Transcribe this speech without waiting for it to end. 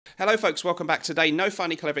Hello folks, welcome back. Today, no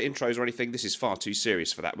funny clever intros or anything, this is far too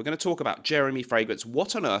serious for that. We're going to talk about Jeremy Fragrance.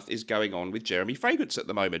 What on earth is going on with Jeremy Fragrance at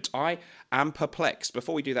the moment? I am perplexed.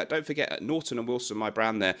 Before we do that, don't forget at Norton & Wilson, my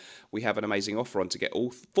brand there, we have an amazing offer on to get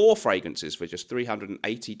all 4 fragrances for just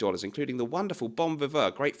 $380, including the wonderful Bon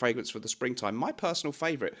Viveur, great fragrance for the springtime, my personal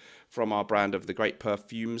favourite from our brand of the great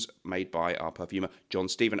perfumes made by our perfumer, John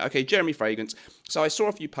Stephen. Okay, Jeremy Fragrance. So I saw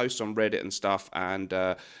a few posts on Reddit and stuff, and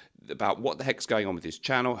about what the heck's going on with his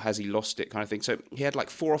channel, has he lost it, kind of thing. So he had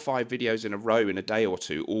like 4 or 5 videos in a row in a day or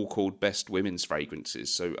two, all called best women's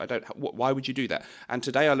fragrances. So why would you do that? And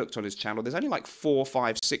today I looked on his channel, there's only like 4,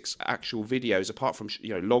 5, 6 actual videos, apart from,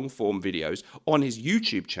 long form videos on his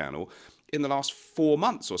YouTube channel in the last 4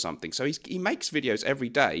 months or something. So he makes videos every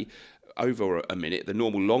day over a minute, the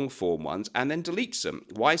normal long form ones, and then deletes them.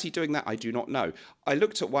 Why is he doing that? I do not know. I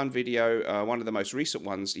looked at one video, one of the most recent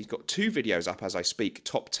ones. He's got 2 videos up as I speak,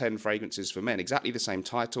 top 10 fragrances for men, exactly the same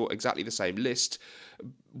title, exactly the same list.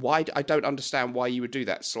 Why? I don't understand why you would do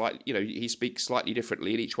that. He speaks slightly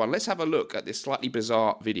differently in each one. Let's have a look at this slightly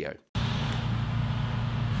bizarre video.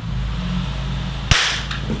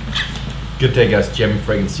 Good day guys, Jeremy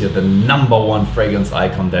Fragrance here, the #1 fragrance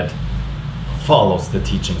icon that follows the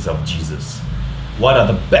teachings of Jesus. What are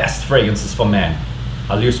the best fragrances for men?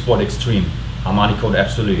 Allure Sport Extreme, Armani Code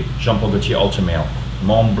Absolute, Jean Paul Gaultier Ultra Male,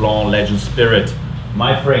 Mont Blanc Legend Spirit,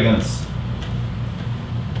 my fragrance.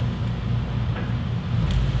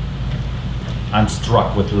 I'm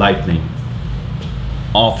struck with lightning.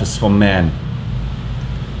 Office for Men.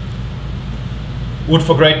 Wood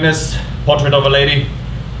for Greatness, Portrait of a Lady.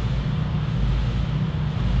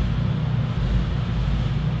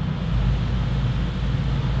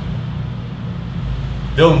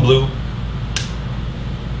 Villain Blue.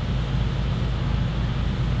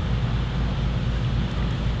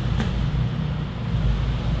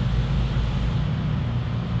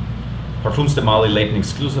 Parfums de Marly Layton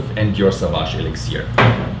exclusive and Your Sauvage Elixir.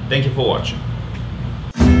 Thank you for watching.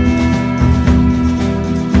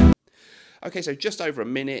 Okay, so just over a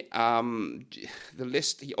minute. The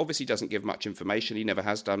list, he obviously doesn't give much information. He never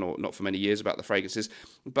has done, or not for many years, about the fragrances.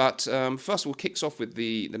 But first of all, kicks off with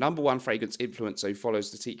the #1 fragrance influencer who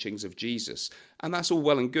follows the teachings of Jesus. And that's all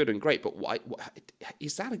well and good and great, but why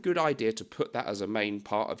is that a good idea to put that as a main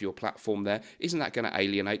part of your platform there? Isn't that going to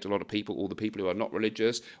alienate a lot of people, all the people who are not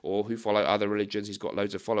religious or who follow other religions? He's got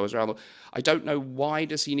loads of followers around. I don't know, why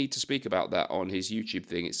does he need to speak about that on his YouTube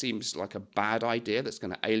thing? It seems like a bad idea that's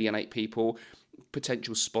going to alienate people.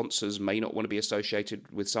 Potential sponsors may not want to be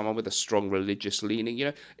associated with someone with a strong religious leaning.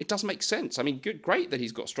 It doesn't make sense. I mean, great that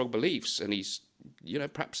he's got strong beliefs and he's,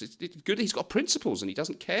 perhaps it's good he's got principles and he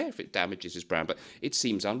doesn't care if it damages his brand, but it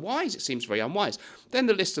seems unwise. It seems very unwise. Then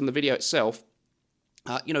the list and the video itself,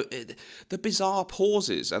 the bizarre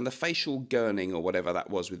pauses and the facial gurning or whatever that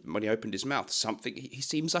was when he opened his mouth, he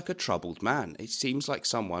seems like a troubled man. He seems like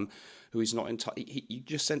someone who is not entirely, you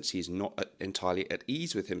just sense he is not entirely at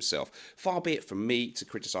ease with himself. Far be it from me to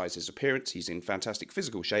criticise his appearance. He's in fantastic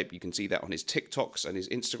physical shape. You can see that on his TikToks and his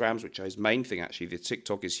Instagrams, which are his main thing, actually. The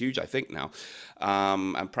TikTok is huge, I think, now.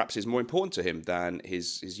 And perhaps is more important to him than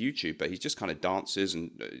his YouTube. But he just kind of dances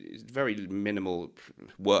and very minimal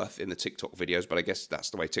worth in the TikTok videos. But I guess that's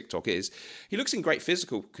the way TikTok is. He looks in great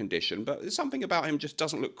physical condition, but there's something about him just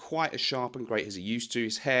doesn't look quite as sharp and great as he used to.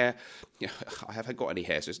 His hair, I haven't got any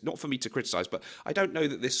hair, so it's not for me to criticise, but I don't know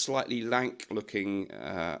that this slightly lank-looking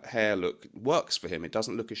hair look works for him. It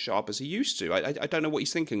doesn't look as sharp as he used to. I don't know what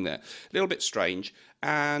he's thinking there. A little bit strange,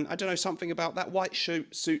 and I don't know, something about that white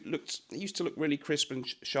suit he used to look really crisp and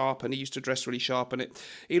sharp, and he used to dress really sharp, and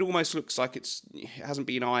it almost looks like it hasn't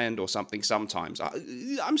been ironed or something sometimes.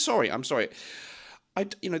 I'm sorry.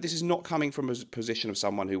 This is not coming from a position of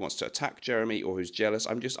someone who wants to attack Jeremy or who's jealous.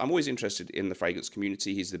 I'm always interested in the fragrance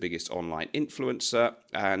community. He's the biggest online influencer,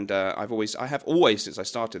 and I have always, since I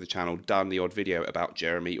started the channel, done the odd video about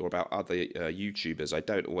Jeremy or about other YouTubers. I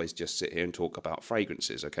don't always just sit here and talk about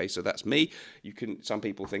fragrances. Okay, so that's me. Some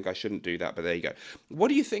people think I shouldn't do that, but there you go. What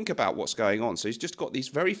do you think about what's going on? So he's just got these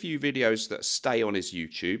very few videos that stay on his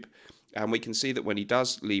YouTube. And we can see that when he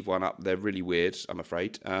does leave one up, they're really weird, I'm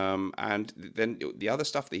afraid. And then the other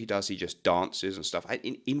stuff that he does, he just dances and stuff.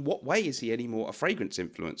 In what way is he any more a fragrance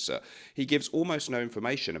influencer? He gives almost no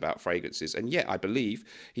information about fragrances. And yet, I believe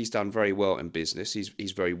he's done very well in business.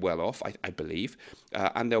 He's very well off, I believe.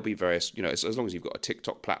 And there'll be various, as long as you've got a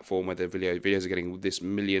TikTok platform where the videos are getting this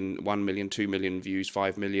 1 million, 2 million views,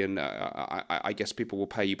 5 million, I guess people will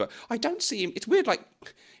pay you. But I don't see him. It's weird, like,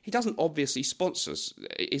 he doesn't obviously sponsors.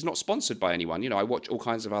 He's not sponsored by anyone. I watch all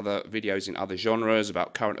kinds of other videos in other genres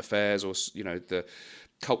about current affairs or,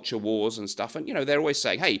 culture wars and stuff. And, they're always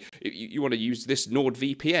saying, hey, you want to use this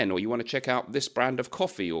NordVPN, or you want to check out this brand of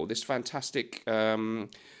coffee, or this fantastic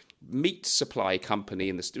meat supply company,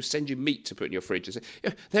 and send you meat to put in your fridge.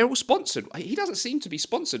 They're all sponsored. He doesn't seem to be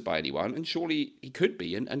sponsored by anyone, and surely he could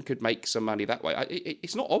be and could make some money that way.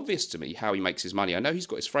 It's not obvious to me how he makes his money. I know he's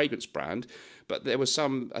got his fragrance brand, but there was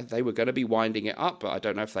they were going to be winding it up, but I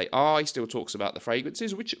don't know if they are. He still talks about the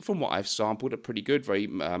fragrances, which from what I've sampled are pretty good, very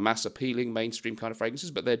mass appealing, mainstream kind of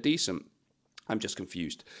fragrances, but they're decent. I'm just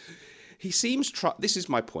confused. He seems, this is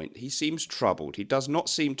my point, he seems troubled. He does not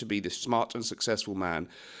seem to be the smart and successful man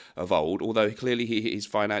of old, although clearly he's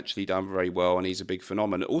financially done very well and he's a big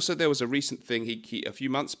phenomenon. Also, there was a recent thing, a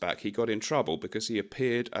few months back, he got in trouble because he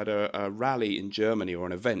appeared at a rally in Germany, or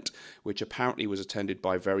an event, which apparently was attended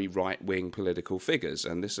by very right-wing political figures.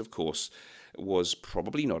 And this, of course, was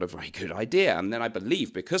probably not a very good idea. And then I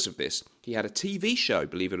believe because of this, he had a TV show,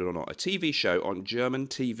 believe it or not, a TV show on German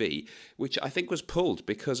TV, which I think was pulled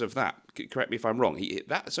because of that. Correct me if I'm wrong.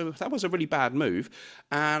 So that was a really bad move.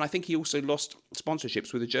 And I think he also lost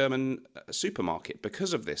sponsorships with a German supermarket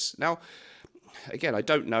because of this. Now, again, I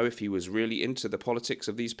don't know if he was really into the politics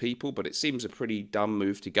of these people, but it seems a pretty dumb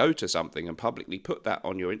move to go to something and publicly put that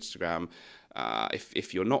on your Instagram.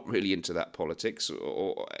 If you're not really into that politics,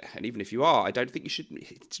 and even if you are, I don't think you should.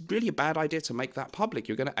 It's really a bad idea to make that public.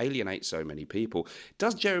 You're going to alienate so many people.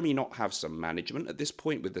 Does Jeremy not have some management at this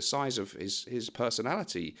point with the size of his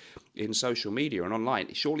personality in social media and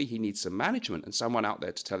online? Surely he needs some management and someone out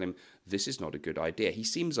there to tell him this is not a good idea. He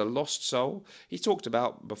seems a lost soul. He talked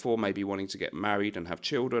about before maybe wanting to get married and have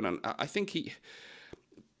children, and I think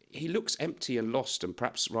he looks empty and lost and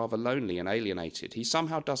perhaps rather lonely and alienated. He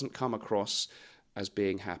somehow doesn't come across as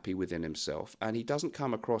being happy within himself, and he doesn't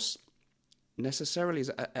come across necessarily as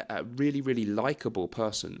a really, really likable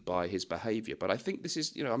person by his behaviour. But I think this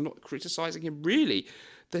is, I'm not criticising him really.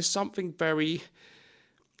 There's something very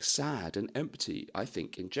sad and empty, I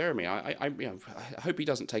think, in Jeremy. I hope he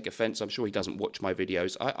doesn't take offence. I'm sure he doesn't watch my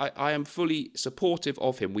videos. I am fully supportive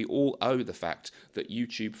of him. We all owe the fact that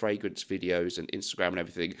YouTube fragrance videos and Instagram and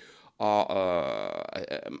everything are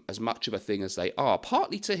as much of a thing as they are,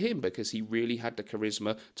 partly to him because he really had the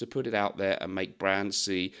charisma to put it out there and make brands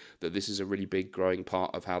see that this is a really big growing part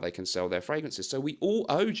of how they can sell their fragrances. So we all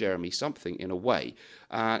owe Jeremy something in a way,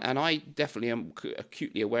 and I definitely am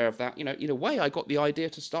acutely aware of that. In a way, I got the idea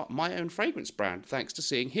to start my own fragrance brand thanks to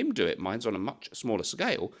seeing him do it. Mine's on a much smaller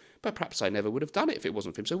scale, but perhaps I never would have done it if it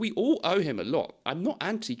wasn't for him. So we all owe him a lot. I'm not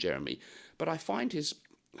anti-Jeremy, but I find his,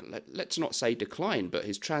 let's not say decline, but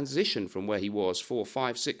his transition from where he was 4,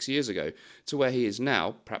 5, 6 years ago to where he is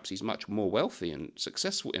now, perhaps he's much more wealthy and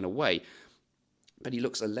successful in a way, but he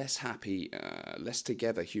looks a less happy, less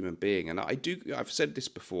together human being. And I've said this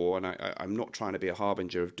before, and I'm not trying to be a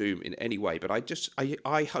harbinger of doom in any way, but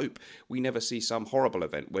I hope we never see some horrible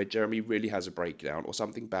event where Jeremy really has a breakdown or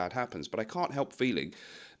something bad happens. But I can't help feeling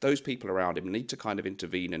those people around him need to kind of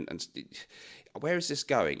intervene and where is this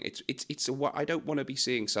going? I don't want to be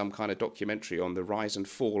seeing some kind of documentary on the rise and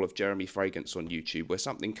fall of Jeremy Fragrance on YouTube where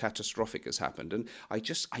something catastrophic has happened. And I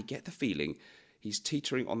get the feeling he's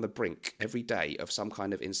teetering on the brink every day of some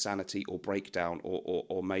kind of insanity or breakdown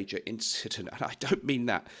or major incident. And I don't mean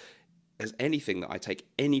that as anything that I take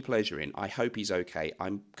any pleasure in. I hope he's okay.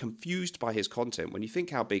 I'm confused by his content. When you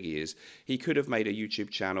think how big he is, he could have made a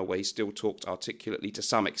YouTube channel where he still talked articulately to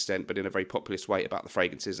some extent, but in a very populist way about the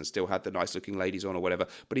fragrances and still had the nice looking ladies on or whatever.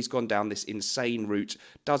 But he's gone down this insane route.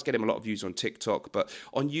 Does get him a lot of views on TikTok, but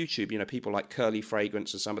on YouTube, people like Curly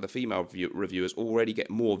Fragrance and some of the female reviewers already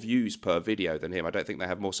get more views per video than him. I don't think they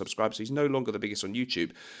have more subscribers. So he's no longer the biggest on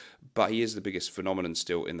YouTube, but he is the biggest phenomenon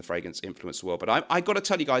still in the fragrance influence world. But I got to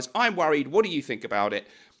tell you guys, I'm worried. What do you think about it?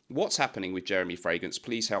 What's happening with Jeremy Fragrance?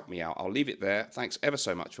 Please help me out. I'll leave it there. Thanks ever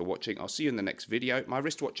so much for watching. I'll see you in the next video. My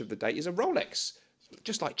wristwatch of the day is a Rolex.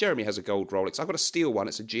 Just like Jeremy has a gold Rolex. I've got a steel one.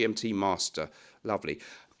 It's a GMT Master. Lovely.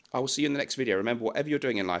 I will see you in the next video. Remember, whatever you're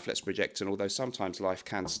doing in life, let's project. And although sometimes life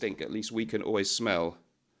can stink, at least we can always smell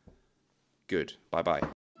good. Bye-bye.